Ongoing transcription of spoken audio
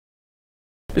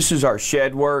This is our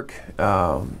shed work.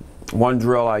 One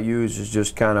drill I use is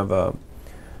just kind of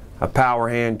a power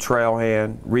hand, trail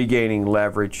hand, regaining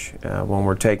leverage when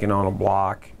we're taking on a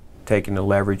block, taking the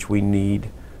leverage we need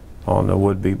on the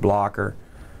would-be blocker.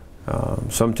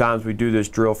 Sometimes we do this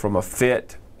drill from a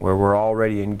fit where we're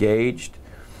already engaged.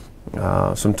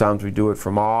 Sometimes we do it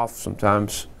from off.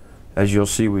 Sometimes, as you'll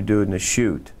see, we do it in the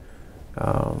shoot.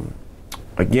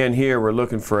 Again, here we're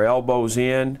looking for elbows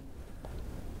in,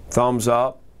 thumbs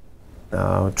up,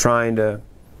 trying to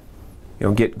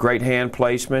get great hand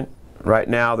placement. Right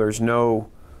now there's no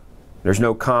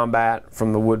combat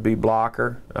from the would-be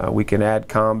blocker. We can add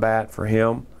combat for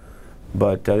him,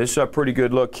 but this is a pretty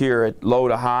good look here at low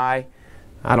to high.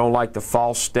 I don't like the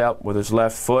false step with his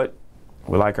left foot.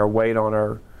 We like our weight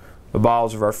on the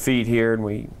balls of our feet here, and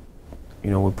we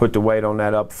put the weight on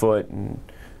that up foot and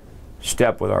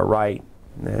step with our right.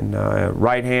 And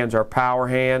right hand's our power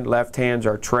hand, left hand's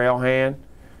our trail hand,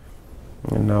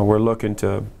 and we're looking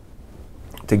to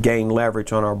gain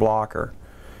leverage on our blocker.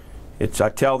 I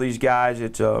tell these guys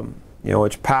it's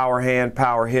power hand,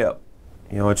 power hip.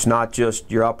 It's not just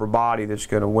your upper body that's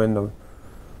going to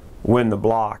win the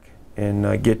block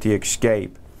and get the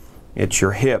escape. It's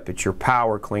your hip, it's your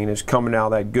power clean. It's coming out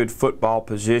of that good football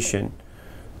position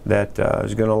that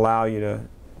is going to allow you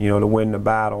to win the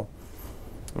battle.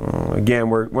 Again,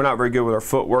 we're not very good with our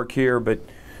footwork here, but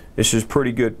this is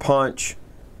pretty good punch,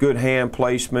 good hand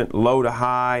placement, low to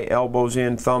high, elbows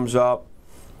in, thumbs up.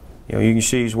 You can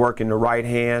see he's working the right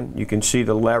hand. You can see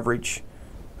the leverage,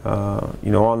 on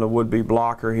the would-be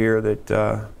blocker here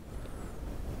that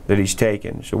he's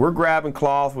taking. So we're grabbing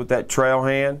cloth with that trail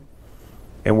hand,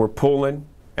 and we're pulling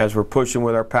as we're pushing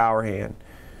with our power hand.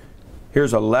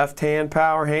 Here's a left hand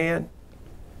power hand.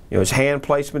 His hand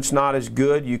placement's not as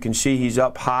good. You can see he's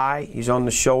up high. He's on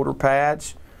the shoulder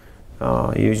pads.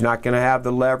 He's not going to have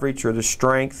the leverage or the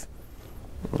strength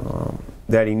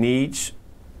that he needs,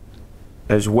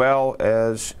 as well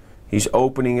as he's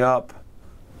opening up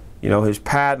his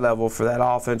pad level for that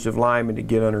offensive lineman to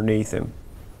get underneath him.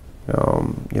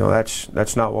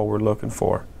 That's not what we're looking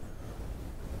for.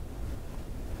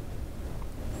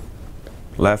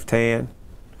 Left hand.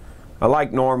 I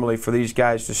like normally for these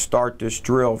guys to start this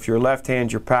drill. If your left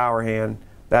hand's your power hand,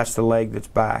 that's the leg that's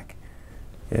back.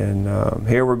 And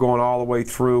here we're going all the way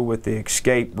through with the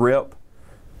escape rip,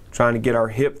 trying to get our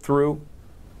hip through,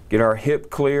 get our hip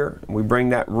clear. And we bring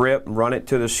that rip and run it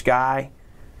to the sky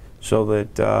so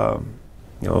that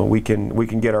we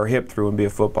can get our hip through and be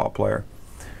a football player.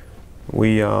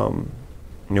 Again,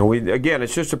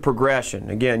 it's just a progression.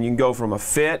 Again, you can go from a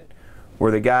fit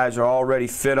where the guys are already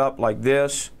fit up like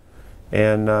this,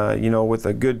 and with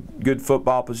a good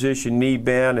football position, knee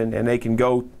bend, and they can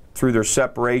go through their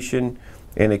separation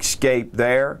and escape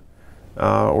there,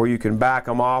 or you can back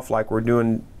them off like we're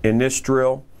doing in this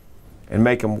drill and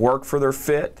make them work for their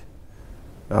fit.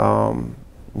 So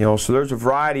there's a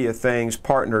variety of things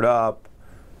partnered up,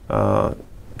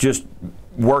 just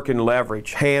working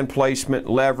leverage, hand placement,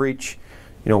 leverage,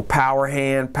 power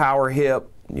hand, power hip,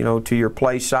 to your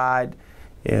play side,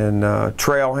 and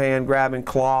trail hand grabbing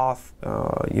cloth,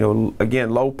 again,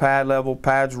 low pad level,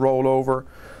 pads rolled over,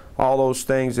 all those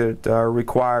things that are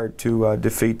required to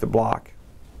defeat the block.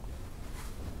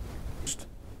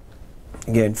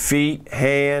 Again, feet,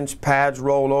 hands, pads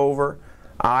rolled over,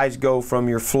 eyes go from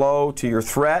your flow to your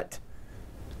threat.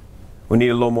 We need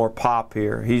a little more pop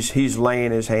here. He's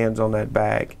laying his hands on that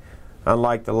bag.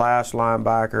 Unlike the last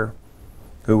linebacker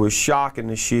who was shocking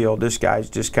the shield, this guy's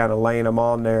just kind of laying them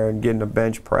on there and getting a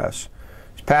bench press.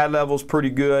 His pad level's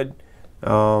pretty good.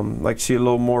 Like to see a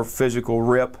little more physical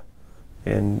rip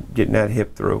and getting that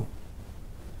hip through.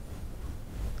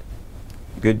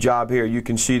 Good job here. You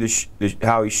can see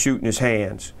how he's shooting his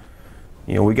hands.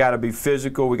 We got to be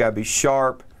physical. We got to be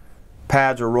sharp.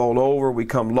 Pads are rolled over. We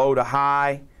come low to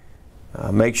high.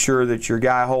 Make sure that your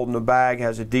guy holding the bag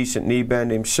has a decent knee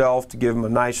bend himself to give him a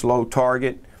nice low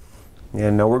target.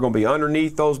 And we're going to be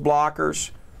underneath those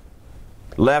blockers.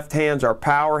 Left hand's our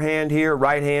power hand here.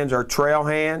 Right hand's our trail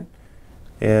hand.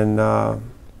 And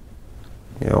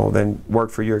then work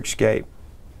for your escape.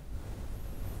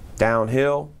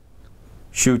 Downhill.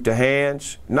 Shoot the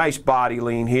hands. Nice body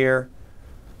lean here.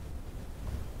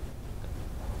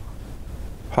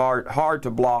 Hard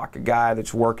to block a guy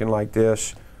that's working like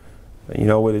this.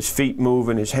 With his feet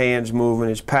moving, his hands moving,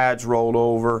 his pads rolled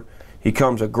over. He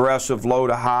comes aggressive, low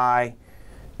to high.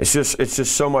 It's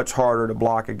just so much harder to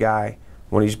block a guy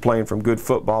when he's playing from good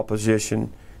football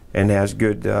position and has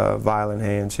good violent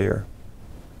hands here.